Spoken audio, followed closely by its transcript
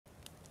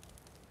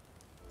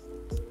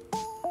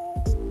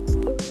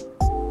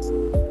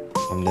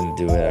didn't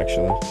do it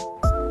actually.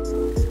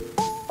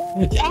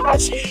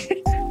 Gosh!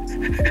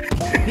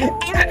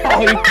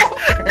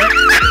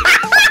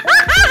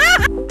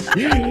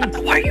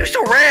 Why are you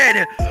so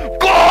red?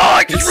 God,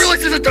 I just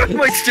realized there's a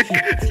dynamite stick.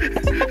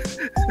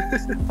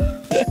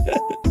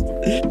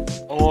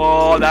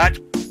 Oh, that.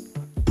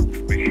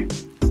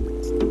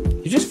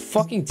 You just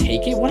fucking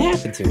take it? What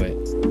happened to it?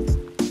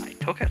 I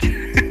took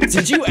it.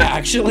 Did you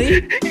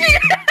actually?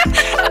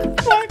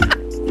 Fuck.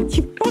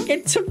 You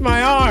fucking took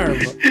my arm.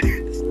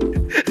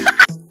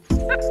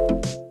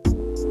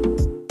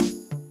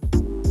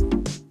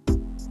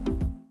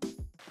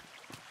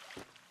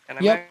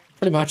 And Yep,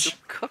 pretty much.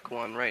 Cook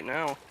one right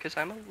now because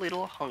I'm a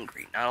little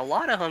hungry. Not a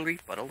lot of hungry,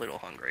 but a little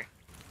hungry.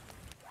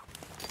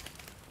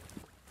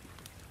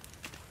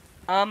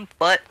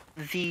 But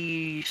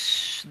the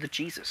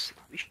Jesus.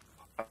 We should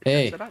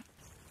Hey. set up.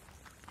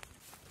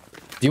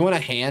 Do you want a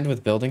hand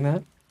with building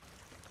that?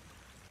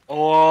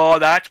 Oh,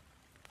 that.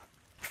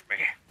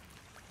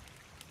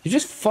 You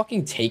just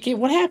fucking take it?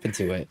 What happened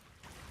to it?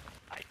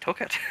 I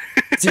took it.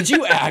 Did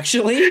you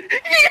actually?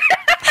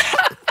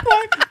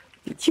 Fuck.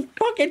 You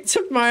fucking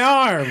took my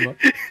arm.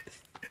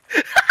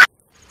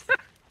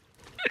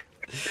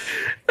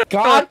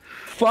 God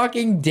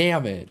fucking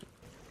damn it.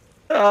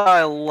 Oh,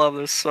 I love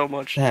this so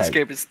much. That-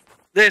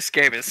 This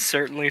game is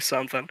certainly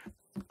something.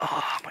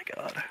 Oh my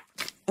god.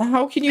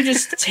 How can you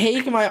just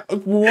take my...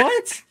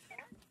 What?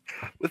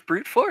 With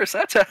brute force,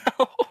 that's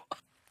how.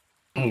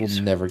 I will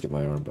never get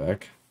my arm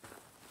back.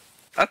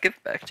 I'll give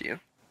it back to you.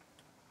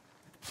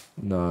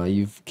 No,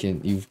 you've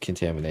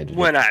contaminated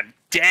When it. I'm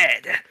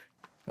dead.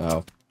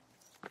 Oh.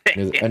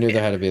 I knew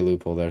there had to be a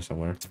loophole there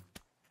somewhere.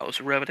 I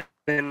was rubbing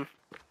it in.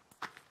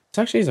 This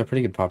actually is a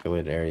pretty good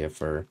populated area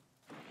for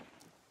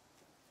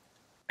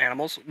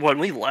Animals? When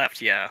we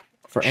left, yeah.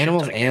 for Shit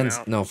animals ton came and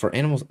out. no, for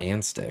animals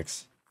and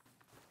sticks.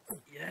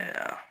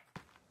 Yeah.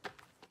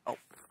 Oh.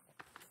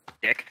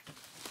 Dick.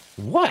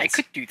 What? I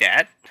could do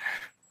that.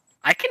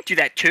 I can do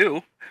that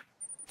too.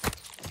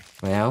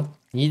 Well,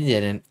 you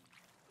didn't.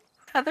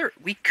 Heather,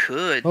 we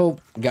could. Oh,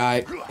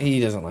 guy, he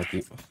doesn't like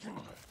you.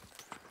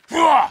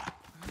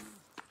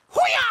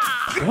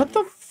 What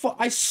the fuck?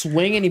 I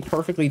swing and he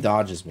perfectly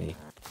dodges me.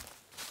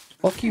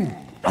 Fuck you.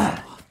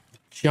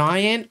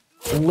 Giant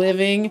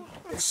living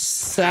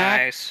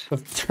sack Nice.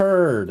 of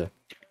turd.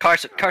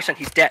 Carson,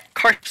 he's dead.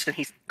 Carson,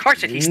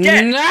 he's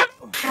dead. No.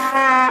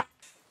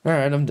 All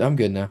right, I'm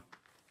good now.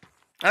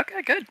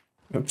 Okay, good.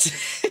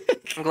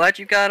 I'm glad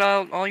you got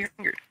all your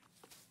finger.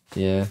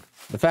 Yeah.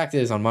 The fact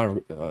is, on my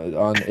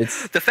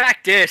it's. The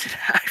fact is,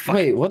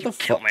 Wait, what the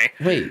kill fuck?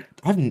 me.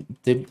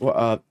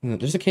 Wait,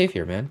 there's a cave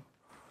here, man.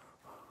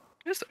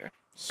 Is there?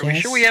 Are we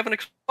Yes. sure we haven't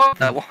explored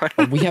that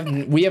one?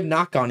 we have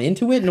not gone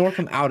into it nor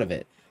come out of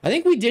it. I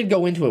think we did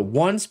go into it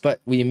once, but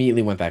we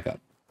immediately went back up.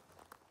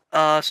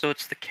 So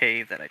it's the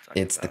cave that I talked about.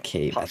 It's the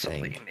cave, I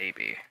Possibly, think.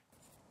 maybe.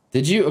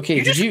 Did you? Okay.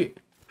 You did just- you?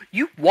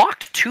 You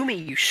walked to me,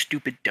 you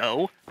stupid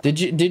doe. Did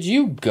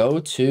you go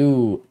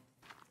to?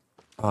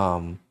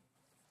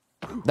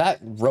 That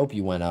rope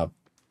you went up.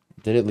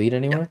 Did it lead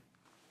anywhere?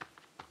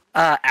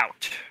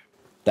 Out.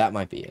 That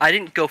might be it. I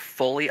didn't go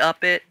fully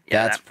up it.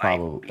 Yeah, that's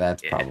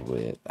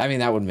probably it. I mean,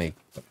 that would make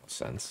the most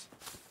sense.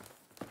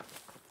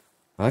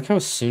 I like how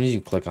as soon as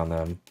you click on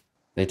them,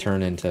 they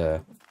turn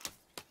into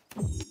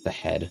the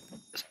head.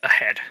 A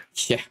head.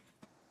 Yeah.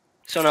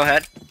 So no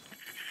head.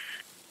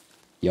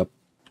 Yep.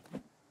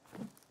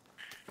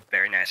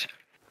 Very nice.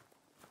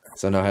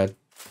 So no head.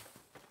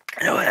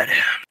 No head.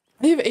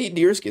 I have 8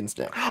 deer skins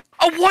now.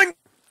 A one.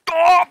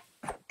 Oh!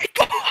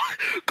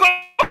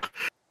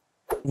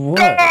 What?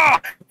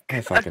 Ah!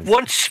 I fucking...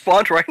 One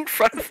spawned right in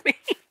front of me.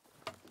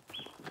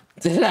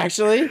 Did it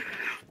actually?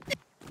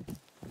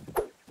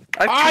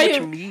 I have too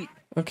much meat.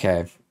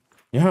 Okay.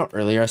 You know how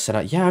earlier I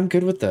said, yeah, I'm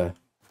good with the,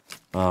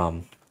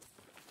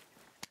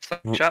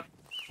 Shop.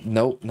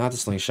 Nope, not the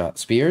slingshot.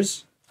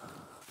 Spears?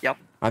 Yep.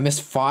 I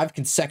missed 5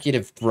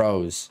 consecutive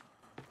throws.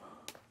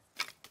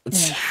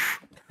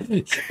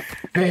 Big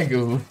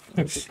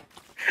oof.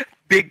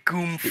 Big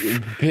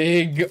goomph.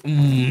 Big.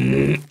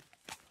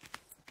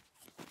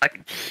 I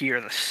can hear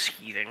the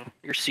seething.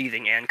 You're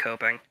seething and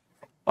coping.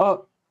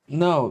 Oh,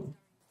 no.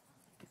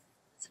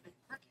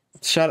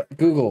 Shut up.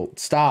 Google,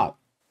 stop.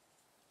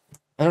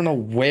 I don't know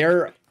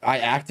where I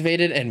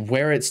activated and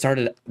where it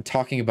started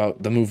talking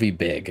about the movie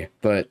Big,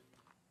 but...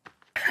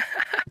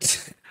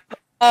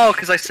 Oh,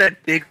 because I said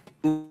big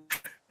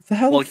goof. the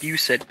hell? Well, you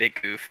said big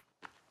goof.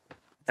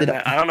 Did And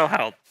I don't know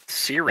how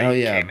Siri Oh,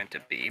 yeah. came into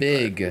be.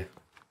 Big.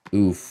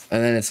 Oof.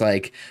 And then it's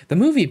like, the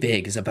movie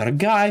Big is about a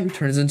guy who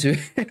turns into...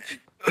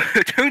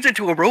 It turns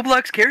into a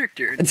Roblox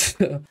character.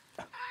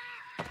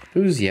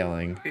 Who's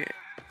yelling?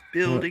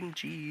 Building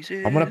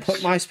Jesus. I'm gonna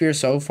put my spear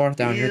so far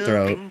down your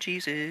throat Building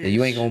Jesus. that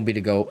you ain't gonna be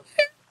to go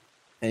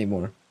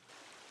anymore.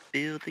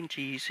 Building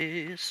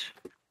Jesus.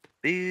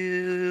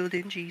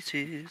 Building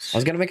Jesus. I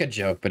was gonna make a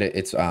joke, but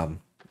it's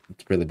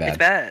really bad. It's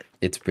bad.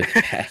 It's really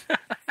bad.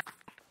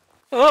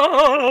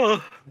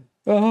 Oh!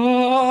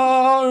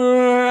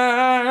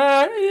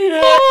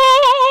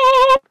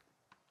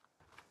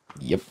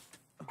 Yep.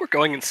 We're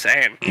going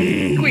insane.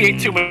 We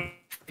ate too much.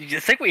 You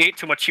think we ate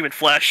too much human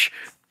flesh?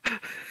 I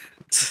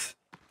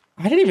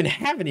didn't even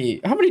have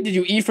any. How many did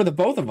you eat for the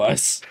both of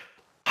us?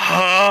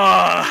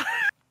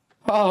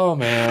 Oh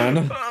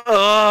man.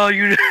 Oh,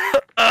 you.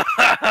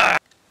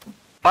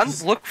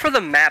 Look for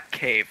the map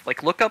cave.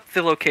 Like, look up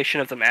the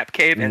location of the map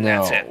cave, and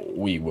that's it.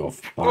 We will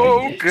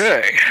find it.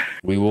 Okay.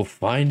 We will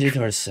find it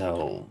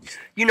ourselves.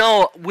 You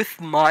know, with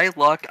my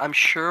luck, I'm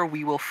sure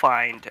we will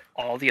find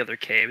all the other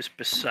caves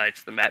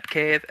besides the map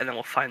cave, and then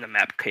we'll find the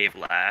map cave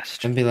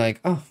last. And be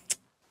like, oh,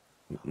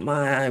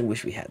 I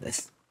wish we had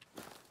this.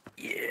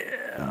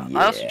 Yeah.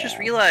 I also just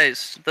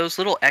realized those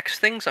little X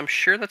things, I'm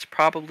sure that's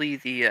probably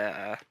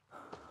the,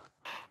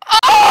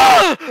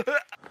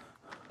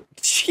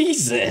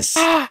 Jesus!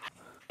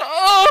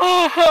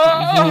 Oh!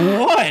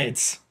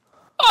 What?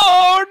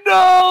 Oh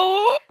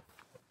no!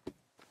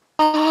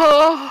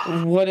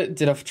 What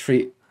did a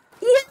tree?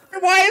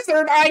 Why is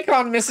there an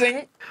icon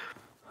missing?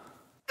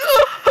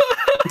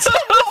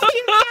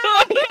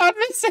 Icon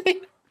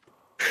missing.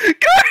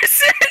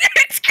 Carson,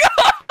 it's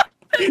gone.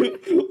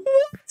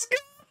 What's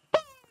going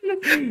on?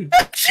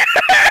 The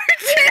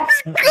church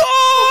is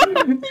gone.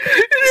 How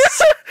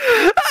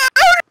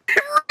did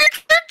it reach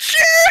the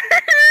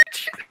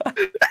church? I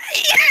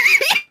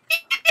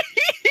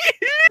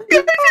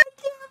can't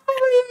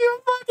believe you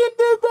fucking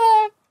did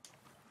that.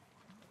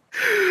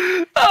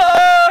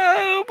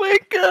 Oh my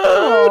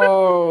god!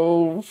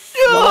 Oh,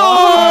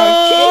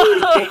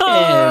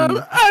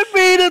 Oh, I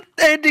made an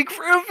ending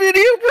for a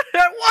video, but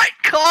at what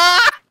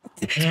cost?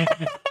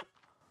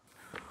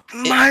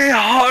 My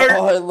heart.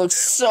 oh, it looks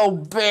so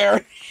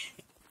bare.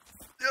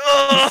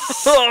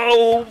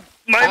 Oh,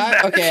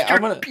 my okay,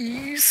 I'm gonna-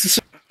 masterpiece.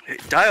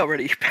 Die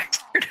already, you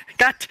bastard.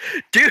 God,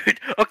 dude.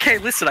 Okay,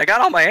 listen, I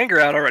got all my anger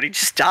out already.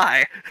 Just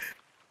die.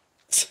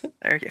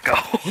 There you go.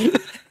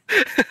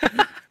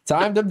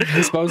 Time to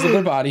dispose of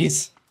their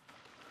bodies.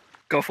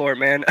 Go for it,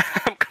 man.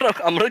 I'm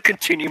gonna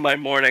continue my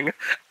morning.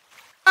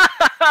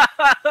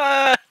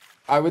 I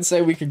would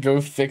say we could go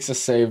fix a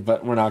save,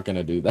 but we're not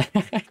gonna do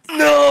that.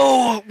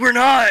 No, we're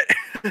not.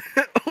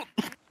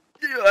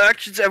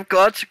 Actions have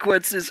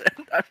consequences,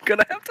 and I'm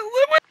gonna have to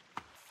live with.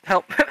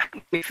 Help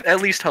me,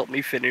 at least help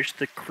me finish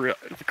the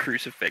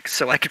crucifix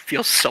so I can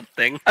feel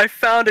something. I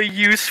found a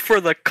use for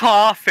the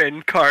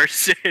coffin,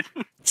 Carson.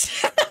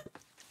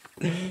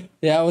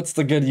 Yeah, what's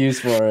the good use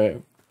for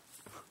it?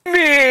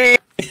 Me.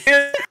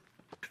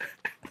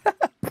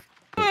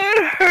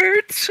 It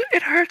hurts.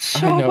 It hurts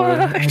so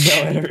much. I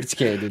know it hurts,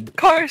 Caden.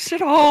 Carson,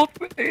 hold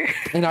me.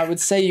 And I would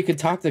say you could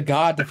talk to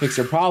God to fix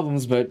your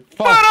problems, but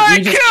fuck, But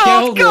you just I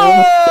killed him.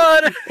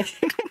 God.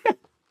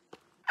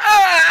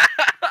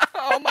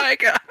 Oh my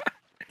god.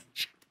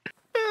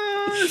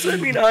 Does that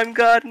mean I'm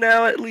God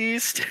now, at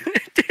least?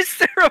 Is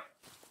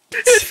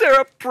there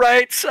a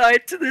bright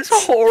side to this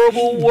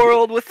horrible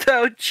world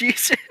without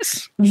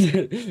Jesus?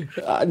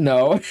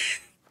 No.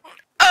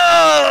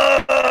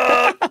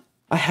 I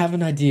have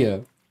an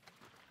idea.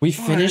 We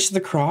finish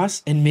the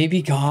cross, and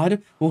maybe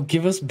God will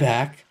give us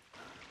back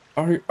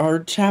our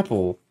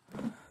chapel.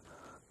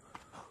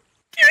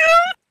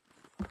 Yeah.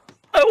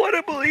 I want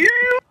to believe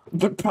you.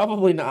 But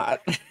probably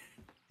not. It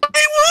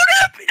won't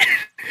happen.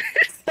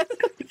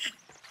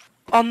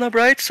 On the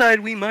bright side,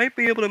 we might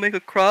be able to make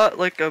a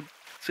like a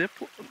zip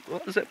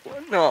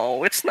one.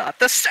 No, it's not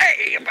the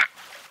same.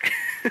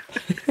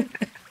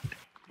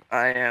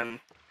 I am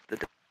the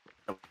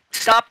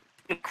stop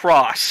and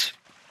cross.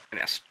 I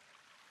missed.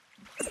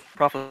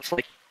 Prophet's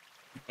like,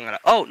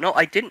 oh no,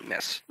 I didn't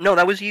miss. No,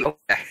 that was you.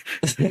 Okay.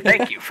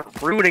 Thank you for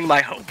ruining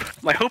my hope.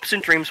 My hopes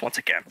and dreams once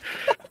again.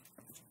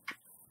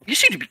 You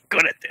seem to be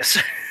good at this.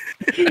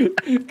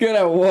 Good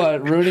at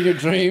what? Ruining your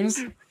dreams?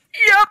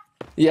 Yep.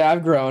 Yeah,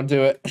 I've grown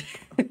to it.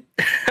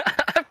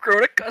 I've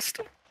grown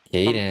accustomed.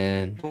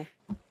 Caden.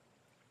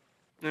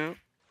 No.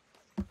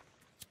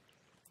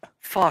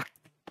 Fuck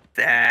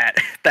that.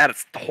 That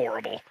is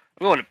horrible.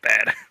 I'm going to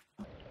bed.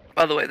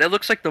 By the way, that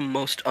looks like the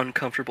most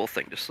uncomfortable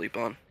thing to sleep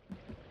on.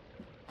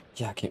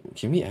 Yeah,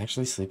 can we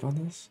actually sleep on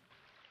this?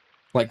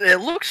 Like,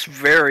 it looks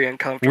very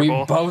uncomfortable.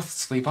 we both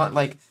sleep on,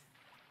 like,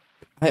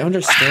 I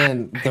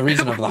understand the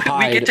reason of the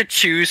hide. We get to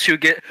choose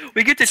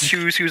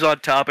who's on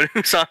top and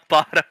who's on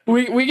bottom.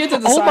 We get to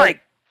decide.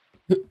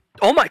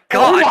 Oh my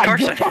god, my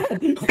Carson.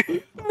 God.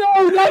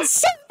 No,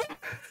 that's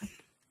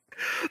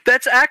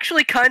That's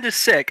actually kind of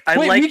sick. I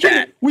Wait, like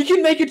that. We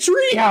can make a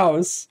tree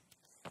house.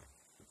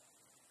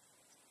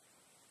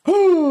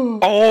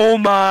 Oh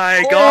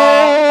my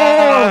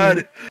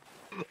god!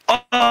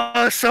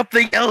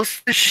 Something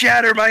else to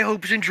shatter my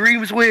hopes and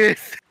dreams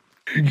with.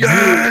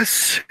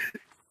 Yes.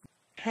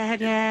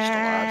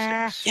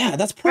 Yeah,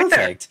 that's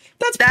perfect.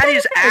 That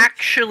is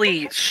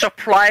actually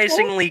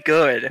surprisingly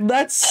good.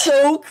 That's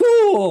so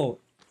cool.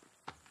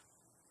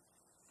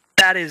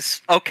 That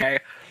is okay.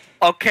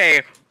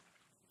 Okay.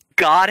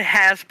 God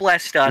has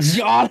blessed us.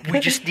 God. We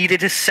just needed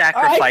to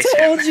sacrifice I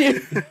told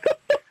him. you.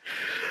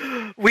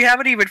 We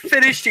haven't even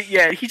finished it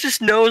yet. He just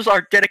knows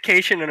our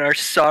dedication and our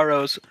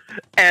sorrows,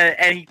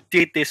 and he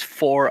did this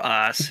for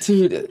us.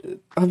 Dude,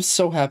 I'm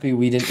so happy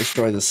we didn't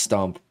destroy the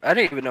stump. I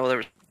didn't even know there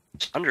was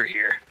under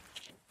here.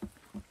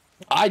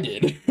 I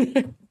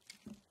did.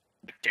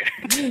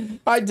 Dude.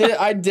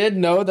 I did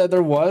know that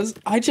there was.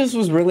 I just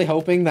was really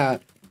hoping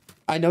that.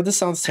 I know this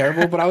sounds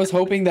terrible, but I was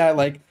hoping that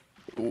like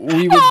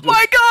we would. Oh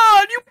my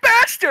god, you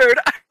bastard!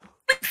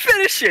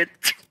 Finish it.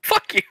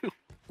 Fuck you.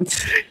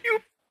 You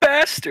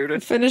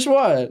bastard. Finish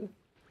what?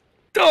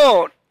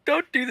 Don't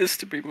do this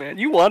to me, man.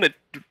 You wanted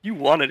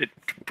it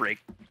to break,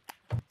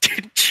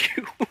 didn't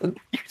you?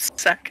 You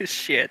sack of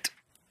shit.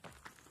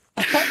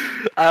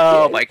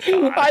 Oh my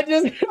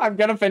god. I'm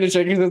gonna finish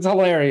it because it's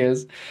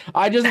hilarious.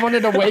 I just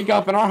wanted to wake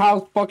up and our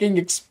house fucking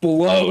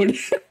explode.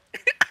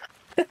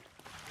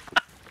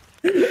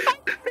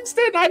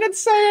 I didn't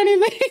say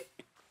anything.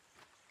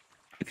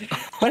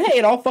 But hey,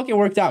 it all fucking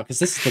worked out because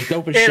this is the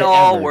dopest shit It ever.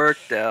 all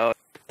worked out.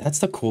 That's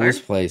the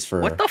coolest place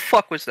for. What the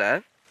fuck was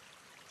that?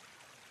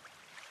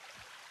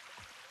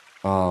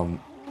 Hello,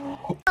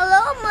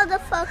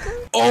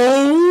 motherfucker.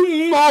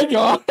 Oh my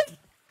god.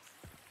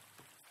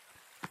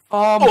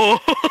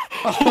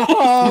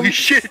 Holy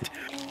shit.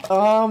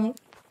 I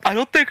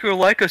don't think he'll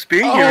like us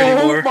being here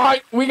anymore.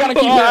 My, we gotta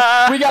keep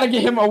him. We gotta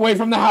get him away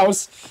from the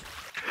house.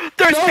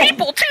 There's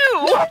people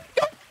too.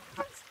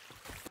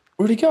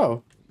 Where'd he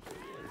go?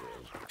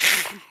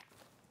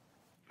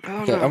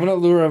 Oh, Okay, no. I'm gonna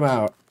lure him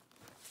out.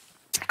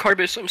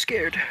 Carbus, I'm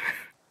scared.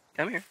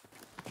 Come here.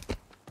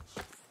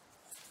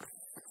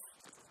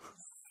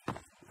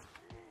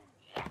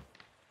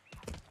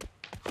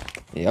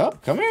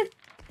 Yup, come here.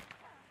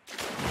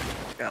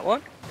 Got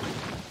one.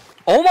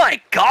 Oh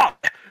my god!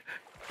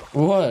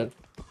 What?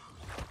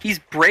 He's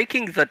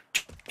breaking the.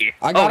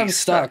 I got him he's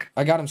stuck.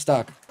 I got him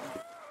stuck.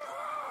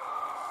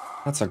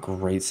 That's a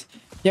great.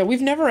 Yeah,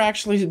 we've never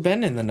actually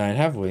been in the night,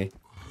 have we?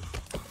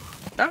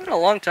 Not in a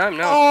long time,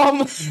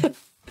 no.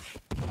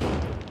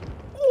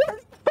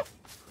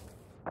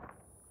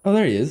 Oh,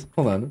 there he is.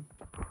 Hold on.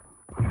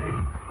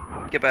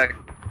 Get back.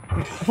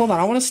 Hold on,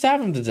 I want to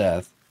stab him to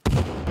death.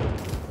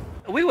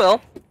 We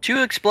will.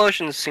 2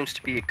 explosions seems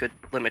to be a good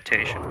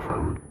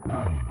limitation.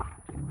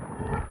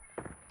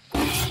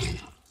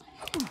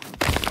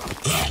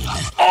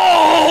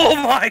 Oh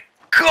my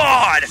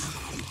god!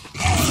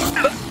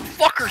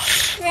 Fucker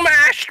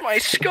smashed my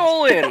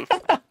skull in!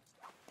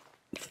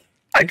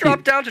 I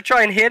dropped down to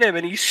try and hit him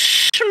and he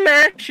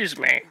smashes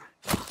me.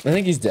 I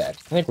think he's dead.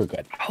 I think we're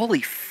good.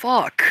 Holy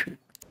fuck.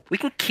 We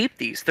can keep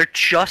these. They're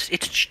just,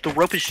 the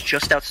rope is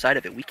just outside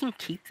of it. We can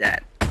keep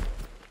that.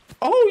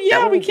 Oh yeah,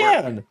 That we will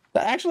can.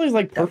 That actually is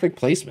like perfect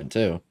placement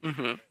too.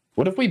 Mm-hmm.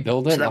 What if we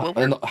build it So that will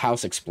and the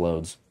house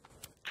explodes?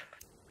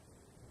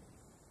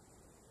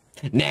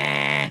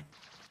 Nah.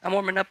 I'm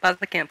warming up by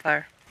the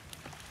campfire.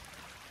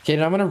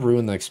 Okay, I'm gonna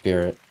ruin the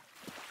spirit.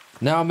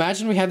 Now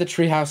imagine we had the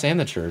treehouse and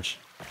the church.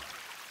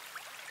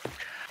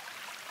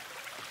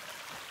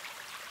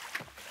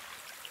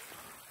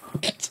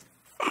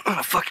 I'm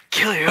gonna fucking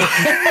kill you.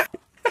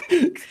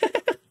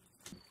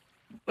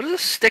 What is a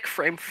stick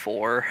frame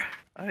for?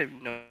 I don't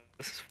even know what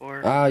this is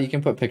for. You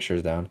can put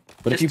pictures down.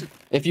 But Just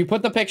if you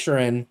put the picture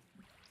in,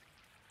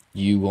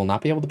 you will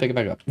not be able to pick it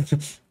back up.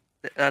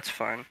 That's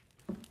fine.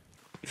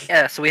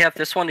 Yeah, so we have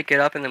this one to get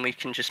up, and then we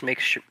can just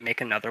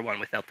make another one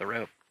without the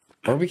rope.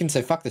 Or we can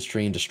say fuck this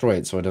tree and destroy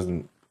it so it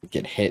doesn't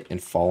get hit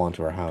and fall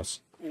onto our house.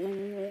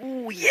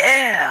 Ooh,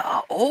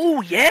 yeah!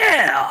 Oh,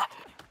 yeah!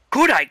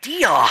 Good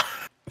idea!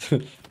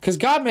 Because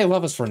God may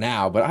love us for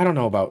now, but I don't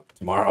know about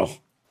tomorrow.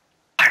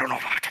 I don't know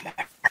about tomorrow.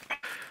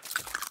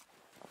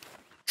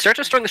 Start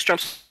destroying the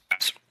strumps.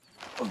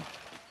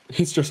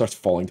 He just starts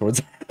falling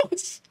towards our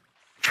house.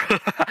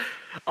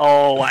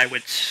 Oh, I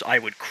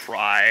would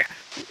cry.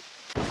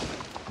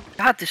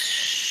 God, this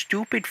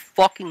stupid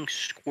fucking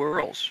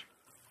squirrels.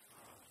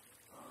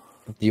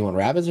 Do you want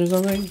rabbits or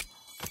something?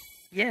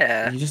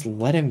 Yeah, You just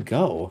let him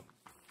go.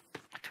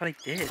 that's what I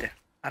did.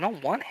 I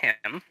don't want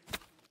him.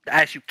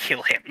 As you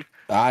kill him.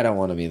 I don't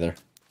want him either.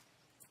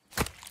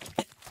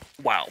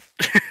 Wow.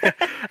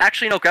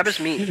 Actually, no, grab his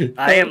meat.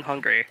 I am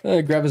hungry.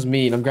 Grab his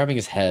meat. I'm grabbing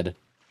his head.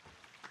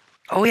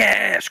 Oh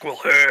yeah, squirrel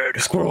head.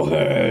 Squirrel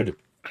head.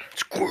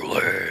 Squirrel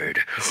head.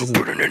 This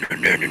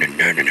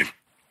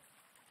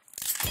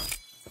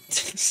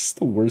is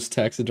the worst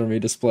taxidermy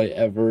display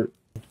ever.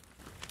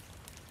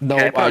 No,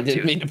 Okay, I part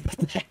didn't two. mean to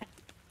put that.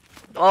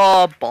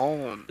 Oh,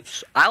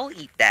 bones. I'll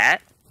eat that.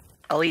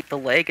 I'll eat the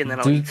leg and then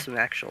I'll Dude. eat some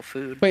actual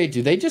food. Wait,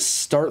 do they just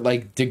start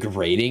like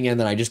degrading and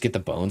then I just get the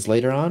bones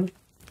later on?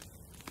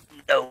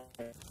 No,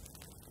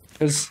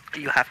 Because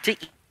you have to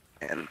eat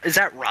them. Is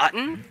that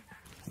rotten?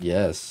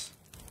 yes,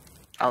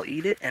 I'll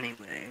eat it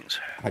anyways.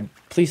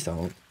 please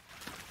don't.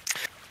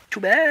 Too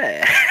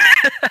bad.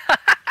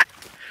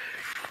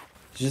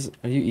 Just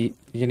you're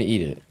gonna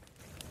eat it?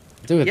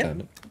 Do it Yep.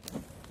 then.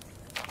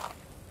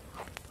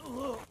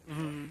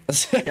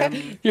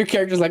 Yum. Your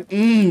character's like,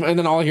 and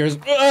then all I hear is,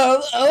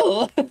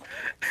 I'm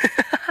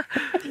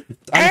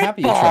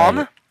happy you tried bomb.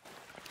 it.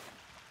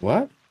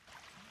 What?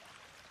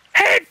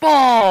 Head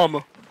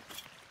bomb.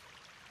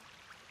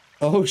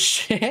 Oh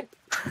shit!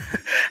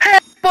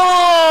 Head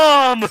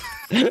bomb!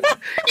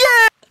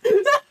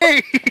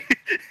 Yay!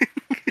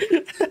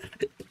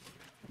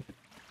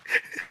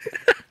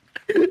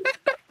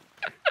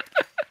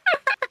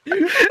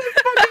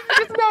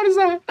 Just noticed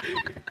that.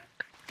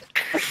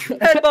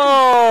 Head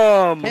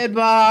bomb! Head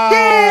bomb!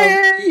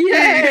 Yay!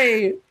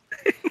 Yay!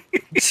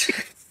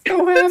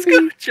 So Let's happy.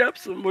 go chop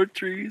some more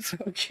trees.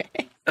 Okay.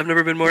 I've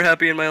never been more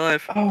happy in my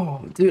life.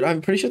 Oh, dude,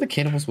 I'm pretty sure the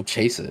cannibals will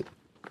chase it.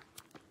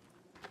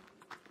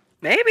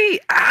 Maybe.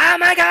 Oh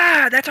my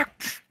god, that's our.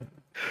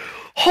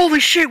 Holy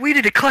shit, we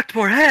need to collect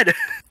more head.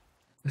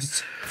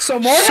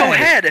 Some more So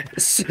head.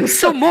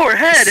 Some more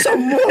head.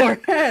 Some more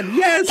head.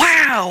 Yes.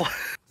 Wow.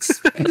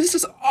 This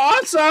is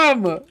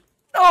awesome.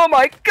 Oh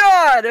my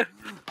god.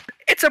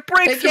 It's a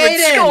breakthrough in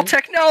Aiden, skull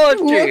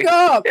technology. Look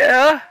up.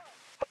 Yeah.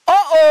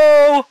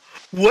 Uh-oh.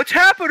 What's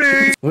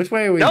happening? Which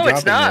way are we No, dropping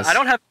it's not. this? I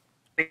don't have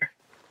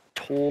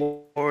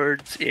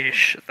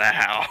towards-ish the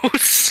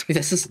house.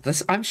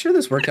 This. I'm sure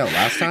this worked out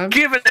last time.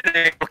 Give it an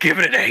angle. Give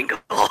it an angle.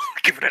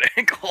 Give it an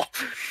angle.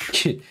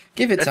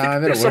 Give it I think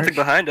time. there's It'll work. something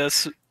behind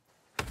us.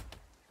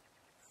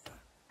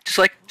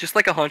 Just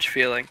like a hunch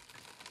feeling.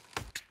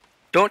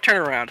 Don't turn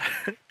around.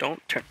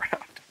 Don't turn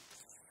around.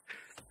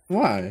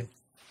 Why?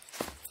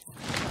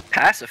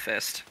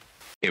 Pacifist.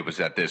 It was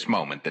at this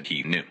moment that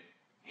he knew.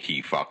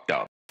 He fucked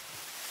up.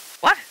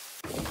 What?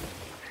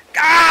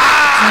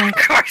 Ah,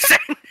 Carson!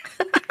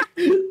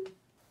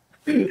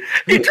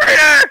 You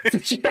traitor!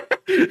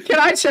 Can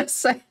I just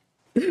say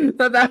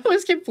that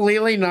was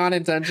completely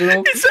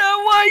non-intentional? Is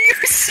that why you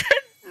said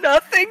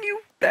nothing, you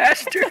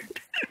bastard?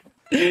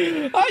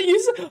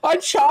 I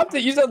chopped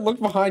it. You said look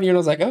behind you, and I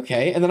was like,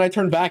 okay. And then I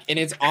turned back, and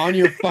it's on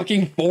your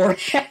fucking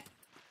forehead.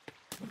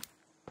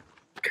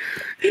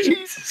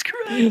 Jesus I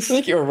Christ.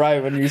 think you were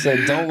right when you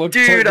said don't look.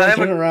 Dude, don't I'm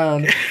turn a-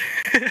 around.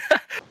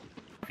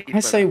 I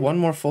say one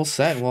more full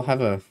set, and we'll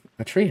have a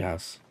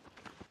treehouse.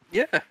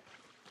 Yeah.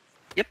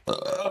 Yep.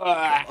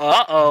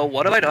 Uh-oh,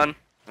 what have I done?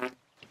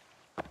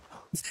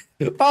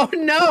 Oh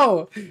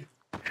no!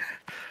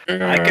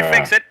 I can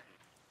fix it.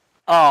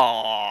 Oh,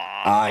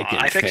 I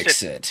can fixed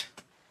fix it.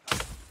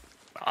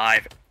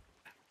 I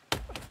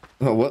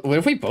Oh, what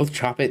if we both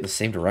chop it in the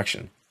same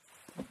direction?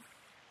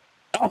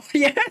 Oh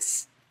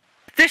yes!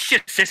 This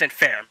just isn't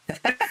fair.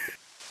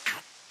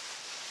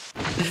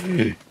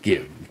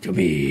 Give to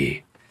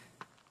me.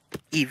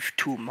 Eve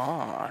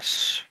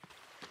Tomas.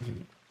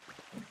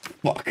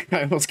 Fuck!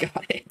 I almost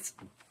got it.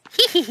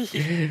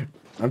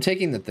 I'm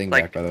taking the thing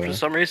Like, back, by the way. for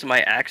some reason,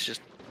 my axe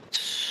just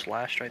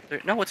slashed right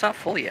through. No, it's not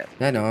full yet.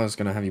 I know. I was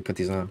gonna have you put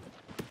these on.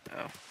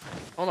 Oh.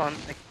 Hold on.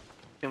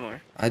 Two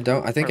more. I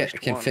don't. I think I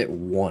First can one. fit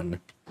one.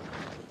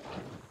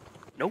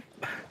 Nope.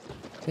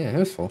 Yeah, it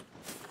was full.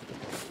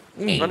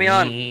 Let me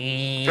on.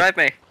 Drive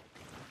me.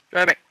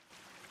 Drive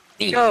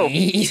me. Go.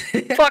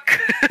 Fuck.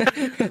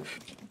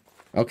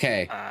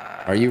 Okay.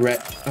 Are you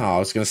ready? Oh, I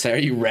was gonna say, are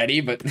you ready?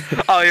 But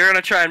Oh, you're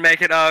gonna try and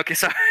make it. Oh, okay,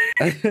 sorry.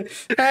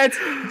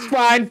 it's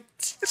fine.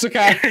 It's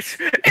okay.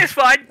 It's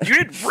fine. You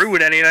didn't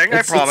ruin anything.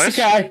 I promise. It's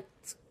okay.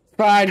 It's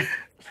fine.